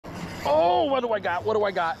Oh, what do I got? What do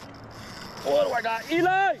I got? What do I got?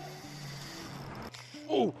 Eli!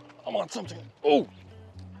 Oh, I'm on something. Oh,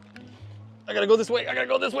 I gotta go this way. I gotta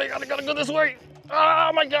go this way. I gotta go this way.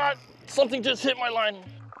 Oh my God, something just hit my line.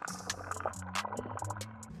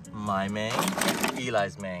 My man,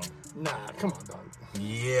 Eli's man. Nah, come on, dog.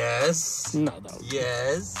 Yes. No, dog.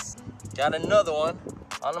 Yes. Got another one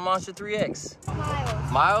on the Monster 3X.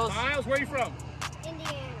 Miles. Miles? Miles, where are you from?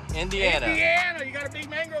 Indiana. Indiana, you got a big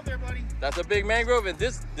mangrove there, buddy. That's a big mangrove, and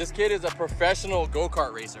this kid is a professional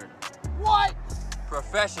go-kart racer. What?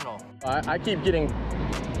 Professional. I keep getting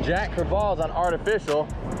jack crevalles on artificial.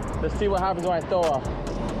 Let's see what happens when I throw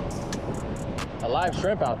a live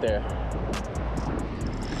shrimp out there.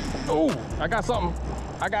 Oh, I got something.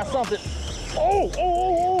 I got something. Oh,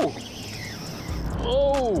 oh, oh, oh.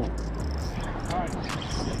 Oh. All right.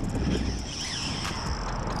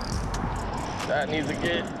 That needs to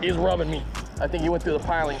get, he's rubbing me. I think he went through the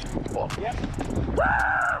piling. Oh. Yep.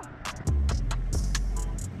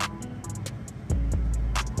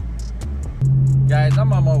 Guys,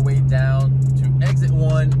 I'm on my way down to exit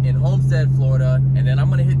 1 in Homestead, Florida, and then I'm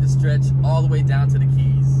gonna hit the stretch all the way down to the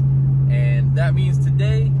Keys. And that means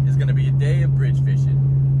today is gonna be a day of bridge fishing.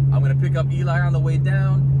 I'm gonna pick up Eli on the way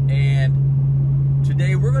down, and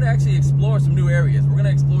today we're gonna actually explore some new areas. We're gonna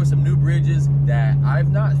explore some new bridges that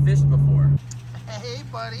I've not fished before. Hey,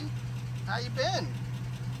 buddy. How you been?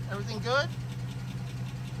 Everything good?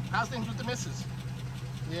 How's things with the missus?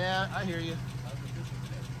 Yeah, I hear you.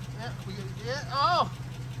 Yeah, oh!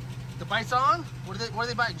 The bite's on? What are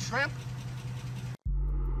they biting? Shrimp?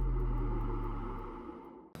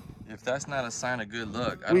 If that's not a sign of good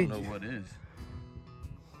luck, I don't know what is.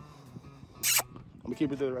 I'm gonna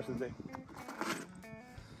keep it through the rest of the day.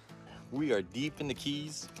 We are deep in the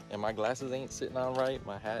Keys, and my glasses ain't sitting on right.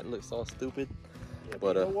 My hat looks all stupid. Yeah,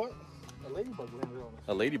 but you know what? A ladybug landed on us.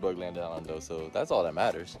 A ladybug landed on though, so that's all that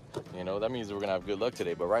matters. You know, that means we're gonna have good luck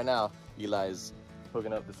today. But right now, Eli's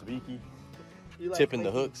hooking up the sabiki, tipping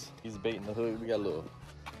the hooks. He's baiting the hook. We got a little,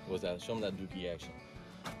 what's that? Show him that dookie action.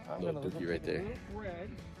 I'm little gonna dookie right there. Red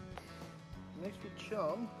next to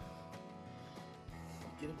chum.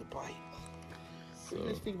 Get him to bite. So, What do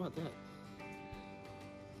you guys think about that?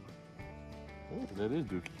 oh, that is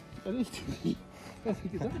dookie. That is dookie.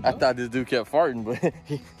 I thought this dude kept farting, but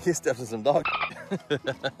he stepped in some dog.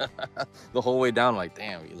 The whole way down, like,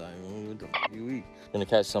 damn, Eli, what the fuck you eat? Gonna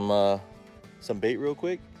catch some bait real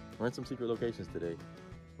quick. We're in some secret locations today.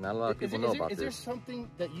 Not a lot of people know about this. Is there something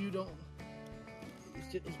that you don't?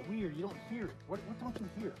 It's weird. You don't hear it. What don't you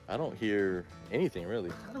hear? I don't hear anything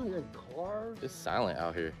really. I don't hear any cars. It's silent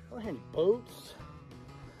out here. I don't hear any boats.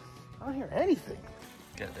 I don't hear anything.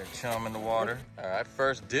 Got that chum in the water. All right,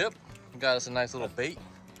 first dip. Got us a nice little bait.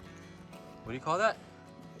 What do you call that?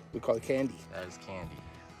 We call it candy. That is candy.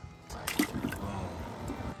 All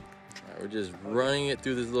right, we're just running it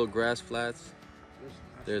through these little grass flats.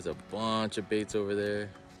 There's a bunch of baits over there.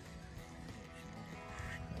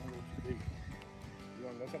 You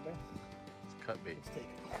want to know something? It's cut bait. Let's take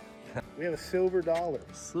it. We have a silver dollar.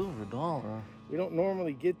 Silver dollar. We don't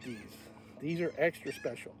normally get these. These are extra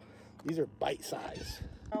special. These are bite size.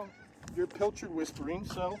 Now, you're pilchard whispering,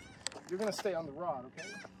 so you're gonna stay on the rod, okay?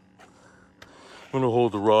 I'm gonna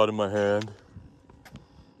hold the rod in my hand.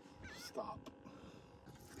 Stop.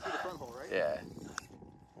 You see the front hole, right? Yeah.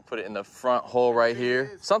 We'll put it in the front hole right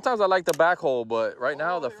here. Sometimes I like the back hole, but right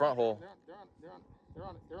now the front hole. They're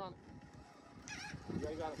on it. Yeah,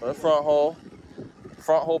 you got it. The front hole.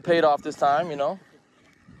 Front hole paid off this time, you know.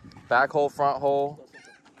 Back hole, front hole.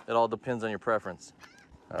 It all depends on your preference.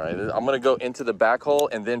 All right, I'm gonna go into the back hole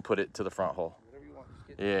and then put it to the front hole. Whatever you want.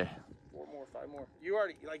 Just get Yeah. 4 more, 5 more. You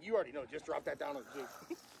already know. Just drop that down on the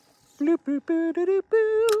jig. Bloop, bloop, boo, doo, doo,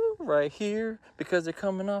 boo, right here, because they're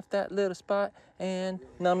coming off that little spot and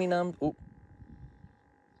nummy num. Oop.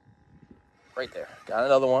 Right there. Got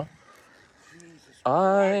another one.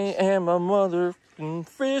 I am a mother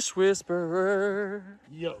fish whisperer.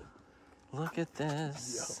 Yo. Look at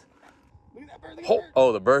this. Yo. Look at that bird.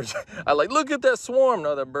 Oh, the birds. I like, look at that swarm.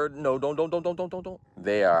 No, that bird. No, don't.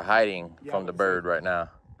 They are hiding from the bird right now.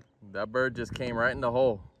 That bird just came right in the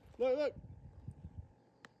hole. Look.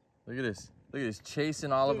 Look at this. Look at this,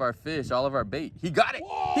 chasing all of our fish, all of our bait. He got it.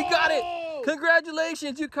 Whoa! He got it.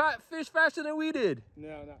 Congratulations. You caught fish faster than we did.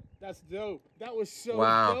 No. That's dope. That was so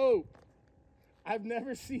Wow. dope. I've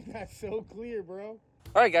never seen that so clear, bro.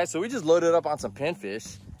 All right, guys, so we just loaded up on some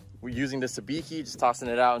pinfish. We're using the sabiki, just tossing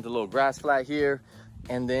it out into a little grass flat here.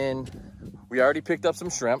 And then we already picked up some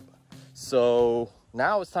shrimp. So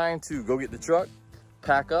now it's time to go get the truck,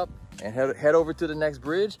 pack up, and head over to the next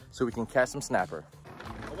bridge so we can catch some snapper.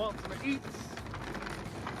 I want some to eat.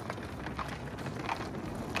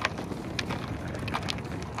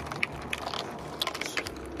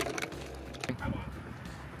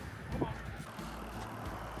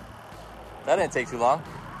 That didn't take too long.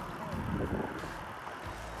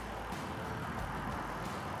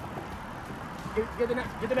 Get the net,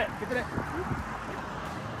 get the net, get the net.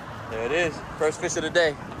 There it is. First fish of the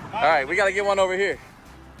day. All right, we got to get one over here.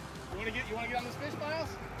 You want to get on this fish, Miles?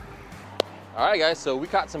 All right, guys, so we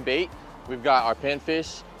caught some bait. We've got our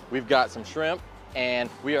pinfish, we've got some shrimp, and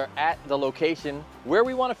we are at the location where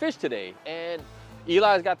we want to fish today. And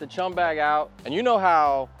Eli's got the chum bag out, and you know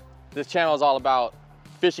how this channel is all about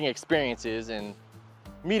fishing experiences and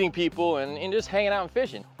meeting people and just hanging out and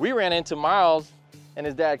fishing. We ran into Miles and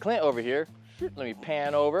his dad Clint over here. Let me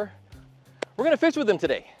pan over. We're gonna fish with him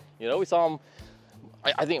today. You know, we saw him,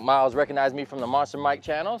 I think Miles recognized me from the Monster Mike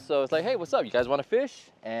channel, so it's like, hey, what's up? You guys wanna fish?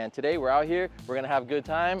 And today we're out here, we're gonna have a good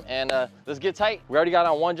time, and let's get tight. We already got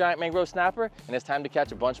on one giant mangrove snapper, and it's time to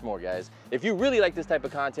catch a bunch more, guys. If you really like this type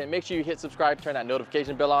of content, make sure you hit subscribe, turn that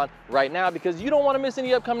notification bell on right now, because you don't wanna miss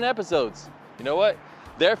any upcoming episodes. You know what?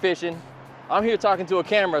 They're fishing. I'm here talking to a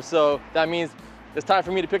camera, so that means it's time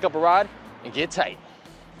for me to pick up a rod and get tight.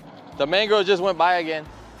 The mangrove just went by again.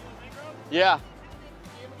 Yeah.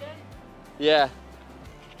 Yeah.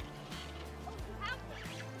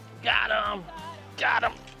 Got him. Got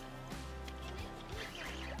him.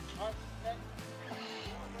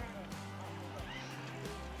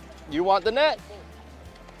 You want the net?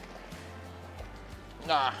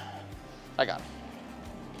 Nah. I got him.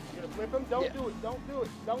 You gonna flip him? Don't do it. Don't do it.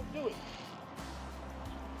 Don't do it.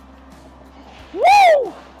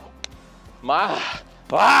 Woo!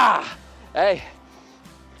 Hey.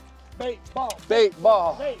 Bait ball. Bait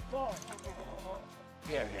ball. Bait ball.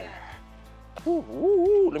 Here, here. Ooh, ooh,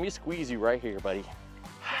 ooh. Let me squeeze you right here, buddy.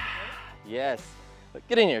 Yes. Look,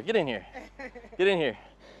 get in here. Get in here. Get in here.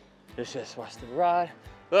 Let's just watch the rod.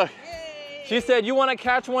 Look. Yay. She said, you want to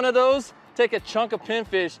catch one of those? Take a chunk of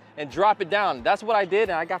pinfish and drop it down. That's what I did,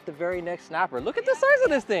 and I got the very next snapper. Look at the size of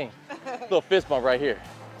this thing. Little fist bump right here.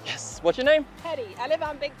 Yes. What's your name? Hetty. I live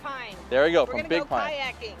on Big Pine. There we go. We're from Big Pine.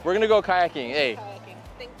 Kayaking. We're gonna go kayaking. Hey. Kayaking.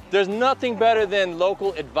 Thank you. There's nothing better than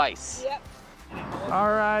local advice. Yep. All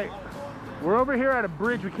right. We're over here at a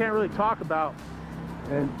bridge we can't really talk about.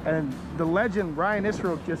 And the legend Ryan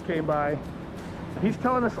Israel just came by. He's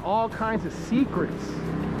telling us all kinds of secrets.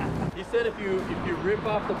 He said if you rip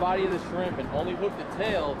off the body of the shrimp and only hook the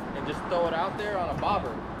tail and just throw it out there on a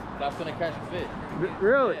bobber, that's gonna catch a fish.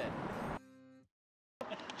 Really? Yeah.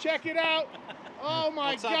 Check it out. Oh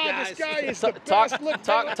my God, this guy is the Talk best. Look,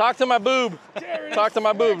 to my boob. there it Talk is. to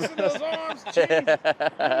my boobs. Flexing those arms, geez. You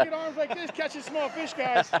get arms like this, catching small fish,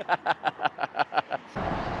 guys.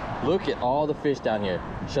 Look at all the fish down here.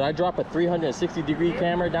 Should I drop a 360-degree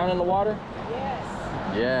camera down in the water?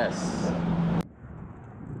 Yes. Yes.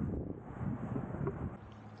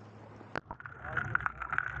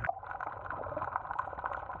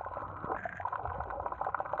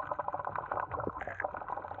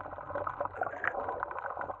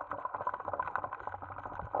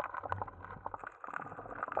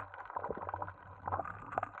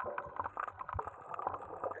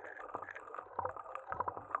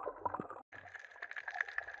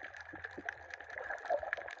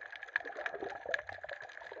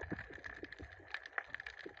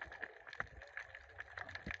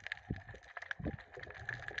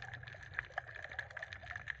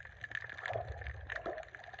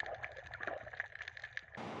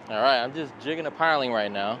 All right, I'm just jigging a piling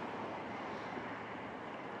right now.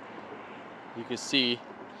 You can see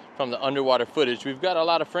from the underwater footage, we've got a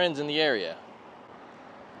lot of friends in the area.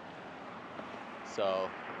 So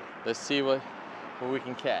let's see what we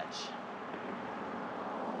can catch.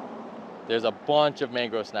 There's a bunch of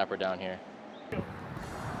mangrove snapper down here.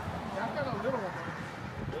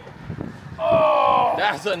 Oh,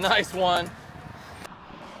 that's a nice one.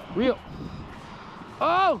 Reel.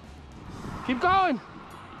 Oh, keep going.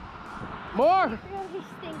 More.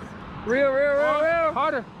 Reel, reel, reel, reel.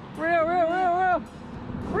 Harder. Reel, reel, reel, reel.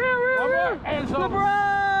 Reel, reel, reel. And Flip her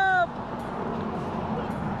up.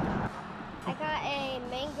 I got a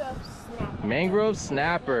mangrove snapper. Mangrove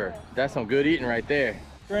snapper. That's some good eating right there.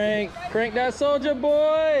 Crank that soldier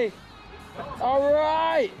boy. All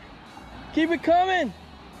right. Keep it coming.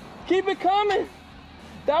 Keep it coming.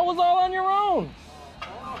 That was all on your own.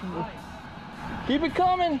 Keep it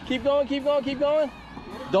coming. Keep going, keep going, keep going.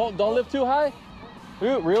 Don't lift too high.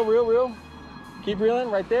 Reel, reel, reel, reel. Keep reeling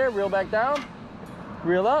right there. Reel back down.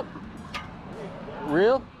 Reel up.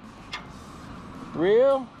 Reel.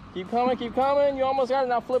 Reel. Keep coming, keep coming. You almost got it.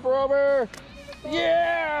 Now flip her over.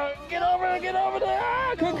 Yeah! Get over there.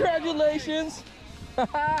 Ah, congratulations.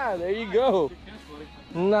 There you go.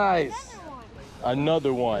 Nice.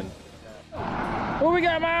 Another one. What we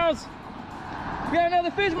got, Miles? We got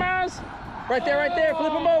another fish, Miles. Right there, right there.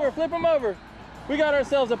 Flip him over, flip him over. We got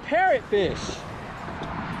ourselves a parrotfish.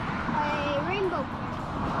 A rainbow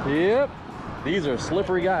parrot. Yep. These are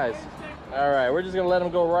slippery guys. All right, we're just gonna let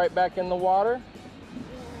him go right back in the water.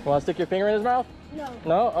 Want to stick your finger in his mouth? No.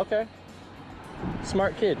 No? Okay.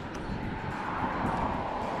 Smart kid.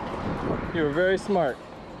 You were very smart.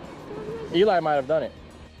 Eli might have done it.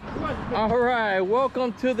 All right,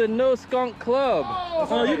 welcome to the No Skunk Club.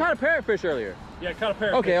 Oh, you caught a parrotfish earlier. Yeah, caught a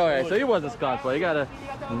parrotfish. Okay, all right, so he wasn't skunked, but you got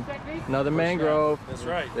another mangrove. That's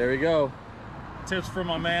right. There we go. Tips from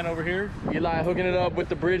my man over here. Eli hooking it up with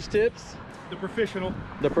the bridge tips. The professional.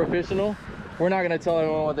 The professional. We're not gonna tell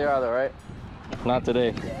everyone what they are though, right? Not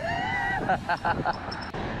today.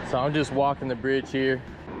 So I'm just walking the bridge here.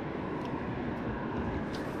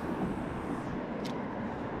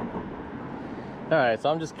 All right, so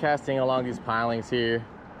I'm just casting along these pilings here.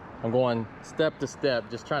 I'm going step to step,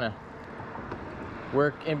 just trying to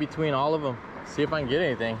work in between all of them. See if I can get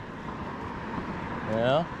anything.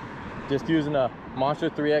 Yeah, just using a Monster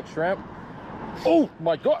 3X shrimp. Oh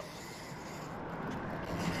my God.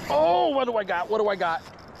 Oh, what do I got? What do I got?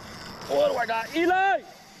 What do I got? Eli!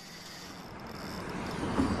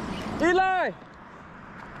 Eli!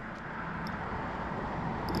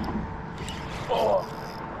 Oh.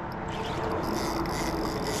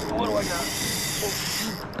 What do I got?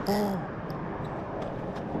 Oh.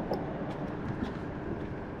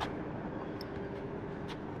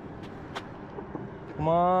 Come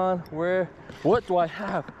on, where? What do I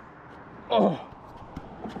have? Oh.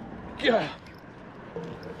 Yeah.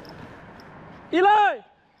 Eli!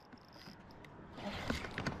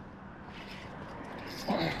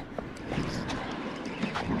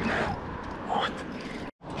 What?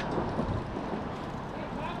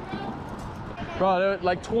 Bro, there were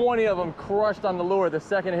like 20 of them crushed on the lure the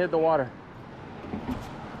second it hit the water.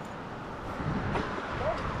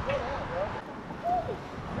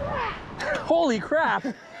 Holy crap!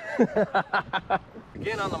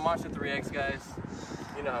 Again on the Monster 3X, guys.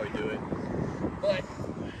 You know how we do it. But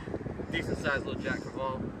decent sized little Jack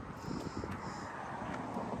Crevalle.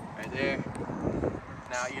 Right there.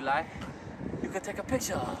 Now Eli, you can take a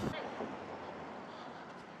picture.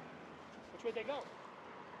 Which way they go?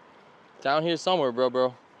 Down here somewhere,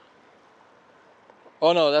 bro.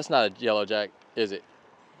 Oh no, that's not a yellow jack, is it?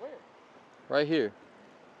 Where? Right here.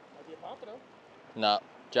 Might be a pompano. No,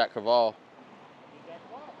 Jack Crevalle. Jack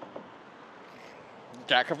Crevalle.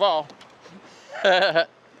 Jack Crevalle.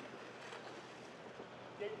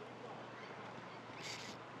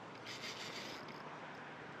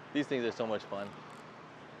 These things are so much fun.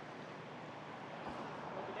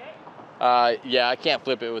 Yeah, I can't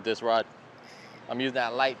flip it with this rod. I'm using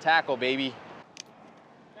that light tackle, baby.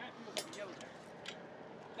 That feels like a yellow jack.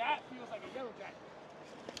 That feels like a yellow jack.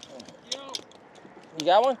 Yo, You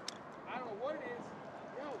got one? I don't know what it is.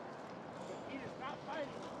 Yo, but he is not fighting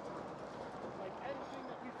like anything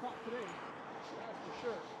that we've caught today. That's for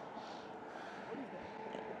sure. What is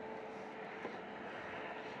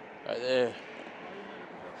that? Right there.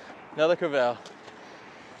 Another Crevalle. Oh,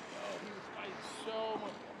 he was fighting so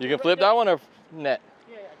much. You can flip that one or net?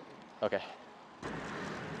 Yeah, I can. Okay.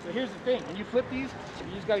 So here's the thing, when you flip these, you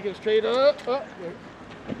just gotta get straight up. There.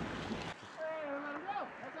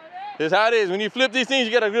 This is how it is. When you flip these things,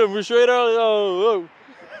 you gotta go straight up. Oh.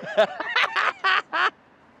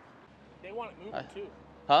 They want it moving too.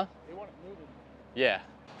 Huh? They want it moving. Yeah.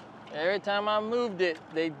 Every time I moved it,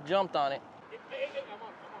 they jumped on it. Hey, I'm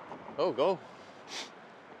on. Oh, go.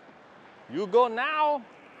 You go now.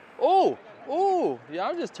 Oh, yeah,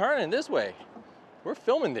 I'm just turning this way. We're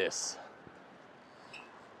filming this.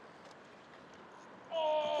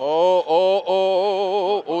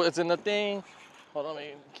 Oh, it's in the thing. Hold on, let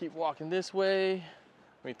me keep walking this way.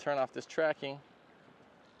 Let me turn off this tracking.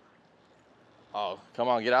 Oh, come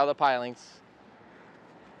on, get out of the pilings.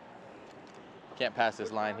 Can't pass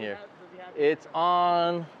this line here. It's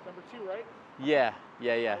on. Number 2, right? Yeah.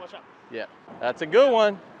 Watch out. Yeah, that's a good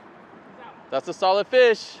one. That's a solid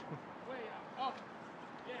fish. Way out. Oh,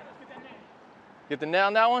 yeah, let's get that net. Get the net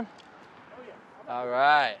on that one? Oh, yeah. All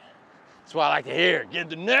right. That's what I like to hear. Get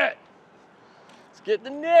the net. Let's get the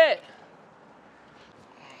net.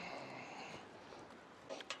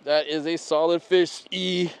 That is a solid fish,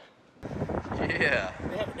 E. Yeah.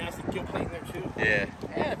 They have a nasty gill plate in there too. Yeah.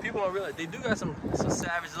 Yeah, people don't realize they do got some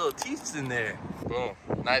savage little teeth in there. Boom.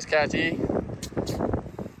 Nice catch, E.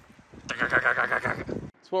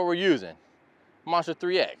 That's what we're using. Monster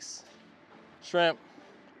 3X. Shrimp.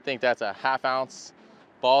 I think that's a 1/2 ounce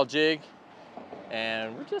ball jig.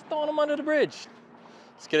 And we're just throwing them under the bridge.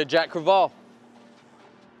 Let's get a Jack Crevalle.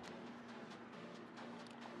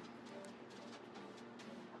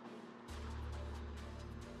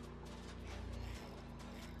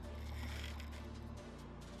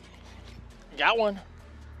 got one.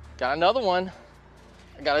 Got another one.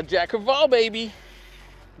 I got a Jack Crevalle, baby.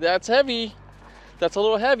 That's heavy. That's a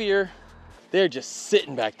little heavier. They're just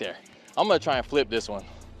sitting back there. I'm gonna try and flip this one.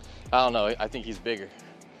 I don't know, I think he's bigger.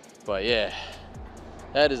 But yeah,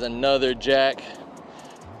 that is another Jack.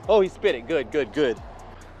 Oh, he spit it, good, good, good.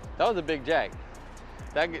 That was a big Jack.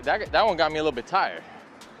 That one got me a little bit tired.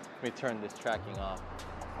 Let me turn this tracking off.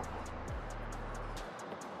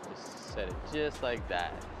 Just set it just like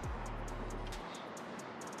that.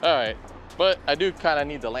 All right, but I do kind of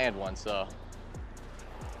need to land one, so.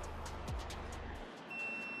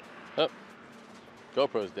 Oh,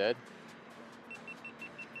 GoPro's dead.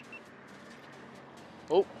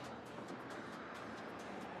 Oh.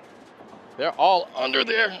 They're all under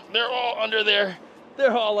there. They're all under there.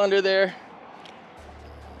 They're all under there.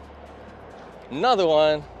 Another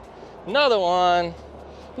one. Another one.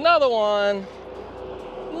 Another one.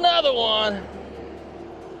 Another one.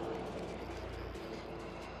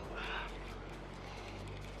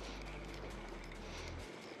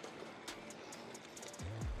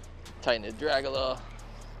 Tighten the drag a little.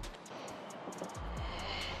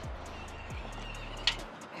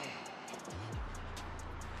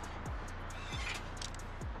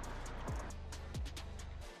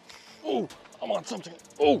 Oh, I'm on something.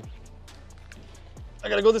 Oh, I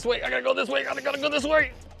gotta go this way. I gotta go this way. I gotta go this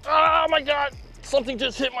way. Oh my God, something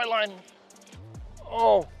just hit my line.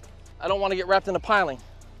 Oh, I don't want to get wrapped in the piling.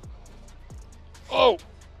 Oh,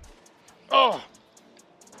 oh.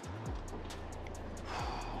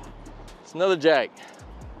 It's another Jack.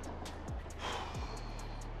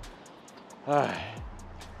 All right.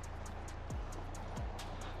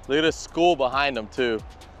 Look at the school behind them too.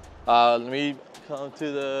 Let me come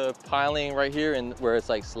to the piling right here and where it's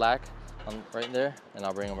like slack right there, and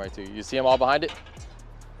I'll bring them right to you. You see them all behind it?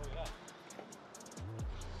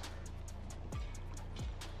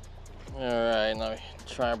 All right, let me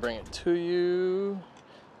try and bring it to you.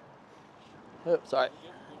 Oh, sorry.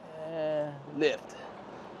 Lift.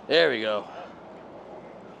 There we go.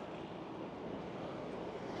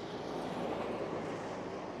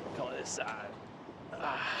 Come on this side.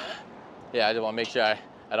 Yeah, I just want to make sure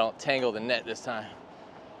I don't tangle the net this time.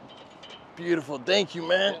 Beautiful, thank you,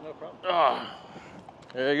 man. Yeah, no problem.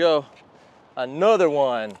 There you go. Another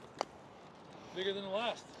one. Bigger than the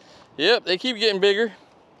last. Yep, they keep getting bigger.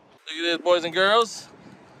 Look at this, boys and girls.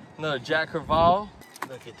 Another Jack Crevalle.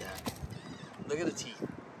 Look at that. Look at the teeth.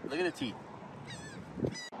 Look at the teeth.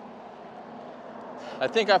 I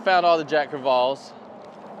think I found all the Jack Crevalles.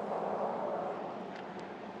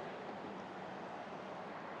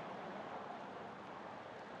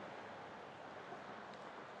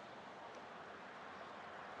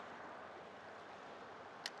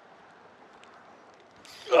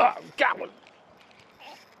 Got one.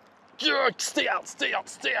 Stay out, stay out,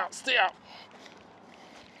 stay out, stay out.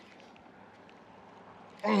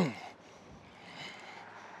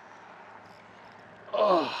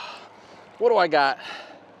 Oh, what do I got?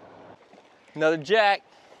 Another Jack.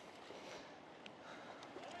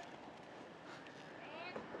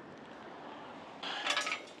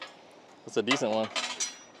 That's a decent one.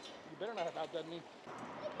 You better not have outdone me.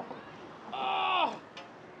 Oh!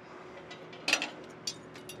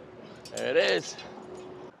 There it is.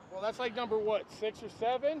 Well, that's like number what, 6 or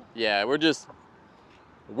 7? Yeah, we're just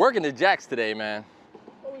working the Jacks today, man.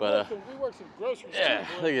 Well, we work some groceries yeah,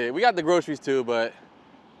 too. look at it. We got the groceries too, but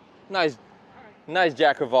nice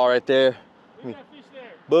Jack Crevalle right there. Leave that fish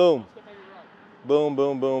there. Boom. Boom,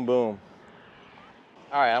 boom, boom, boom.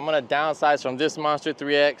 All right, I'm gonna downsize from this Monster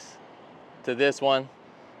 3X to this one.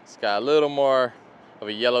 It's got a little more of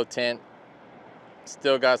a yellow tint.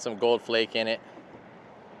 Still got some gold flake in it.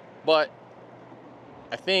 But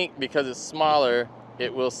I think because it's smaller,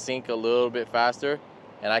 it will sink a little bit faster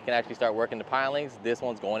and I can actually start working the pilings. This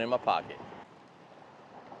one's going in my pocket.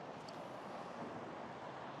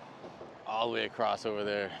 All the way across over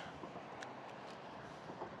there.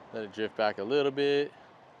 Let it drift back a little bit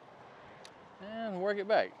and work it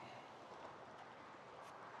back.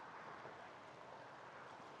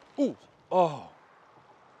 Ooh, oh,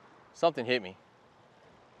 something hit me.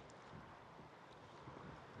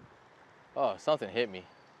 Oh, something hit me.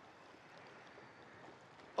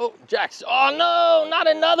 Oh, Jax. Oh no, not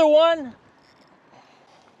another one.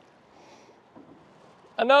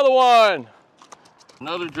 Another one.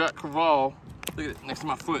 Another Jack Crevalle. Look at it, next to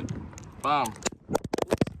my foot. Bam. Oops,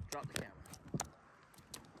 drop the camera.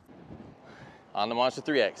 On the Monster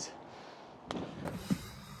 3X.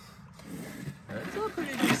 That's a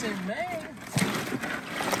pretty decent mang.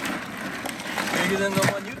 Bigger than the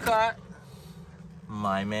one you caught.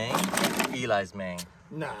 My mang, Eli's mang.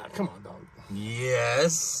 Nah, come on, dog.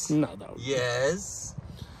 Yes. No. Yes.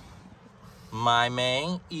 My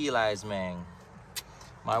mang, Eli's mang.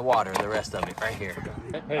 My water, the rest of it right here.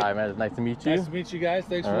 Hey, All right, man, it's nice to meet you. nice to meet you guys.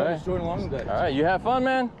 Thanks for letting us join along today. All right, you have fun,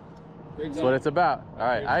 man. Great That's what it's about. All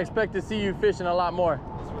right, I expect to see you fishing a lot more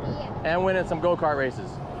and winning some go-kart races.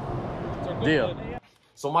 Deal.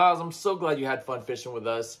 So Miles, I'm so glad you had fun fishing with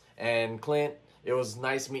us. And Clint, it was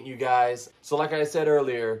nice meeting you guys. So like I said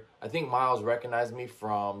earlier, I think Miles recognized me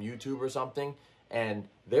from YouTube or something. And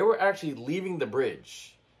they were actually leaving the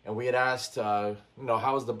bridge. And we had asked, you know,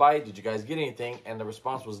 how was the bite? Did you guys get anything? And the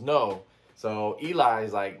response was no. So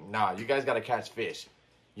Eli's like, nah, you guys got to catch fish.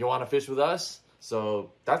 You want to fish with us?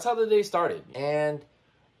 So that's how the day started. And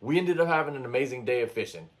we ended up having an amazing day of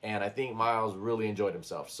fishing. And I think Miles really enjoyed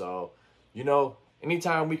himself. So, you know,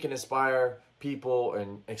 anytime we can inspire people,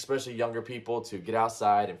 and especially younger people, to get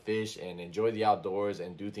outside and fish and enjoy the outdoors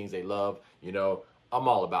and do things they love, you know, I'm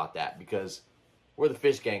all about that, because we're the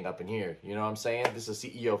fish gang up in here. You know what I'm saying? This is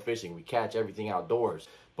CEO Fishing. We catch everything outdoors.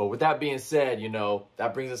 But with that being said, you know,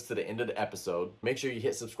 that brings us to the end of the episode. Make sure you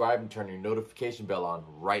hit subscribe and turn your notification bell on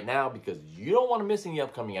right now, because you don't want to miss any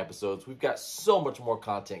upcoming episodes. We've got so much more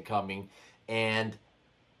content coming, and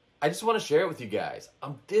I just want to share it with you guys.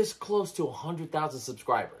 I'm this close to 100,000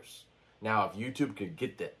 subscribers. Now, if YouTube could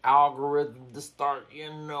get the algorithm to start,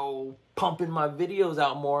 you know, pumping my videos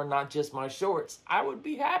out more, not just my shorts, I would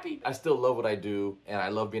be happy. I still love what I do, and I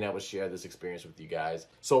love being able to share this experience with you guys.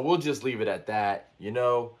 So we'll just leave it at that. You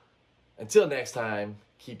know, until next time,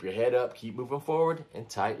 keep your head up, keep moving forward, and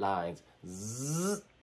tight lines. Zzz.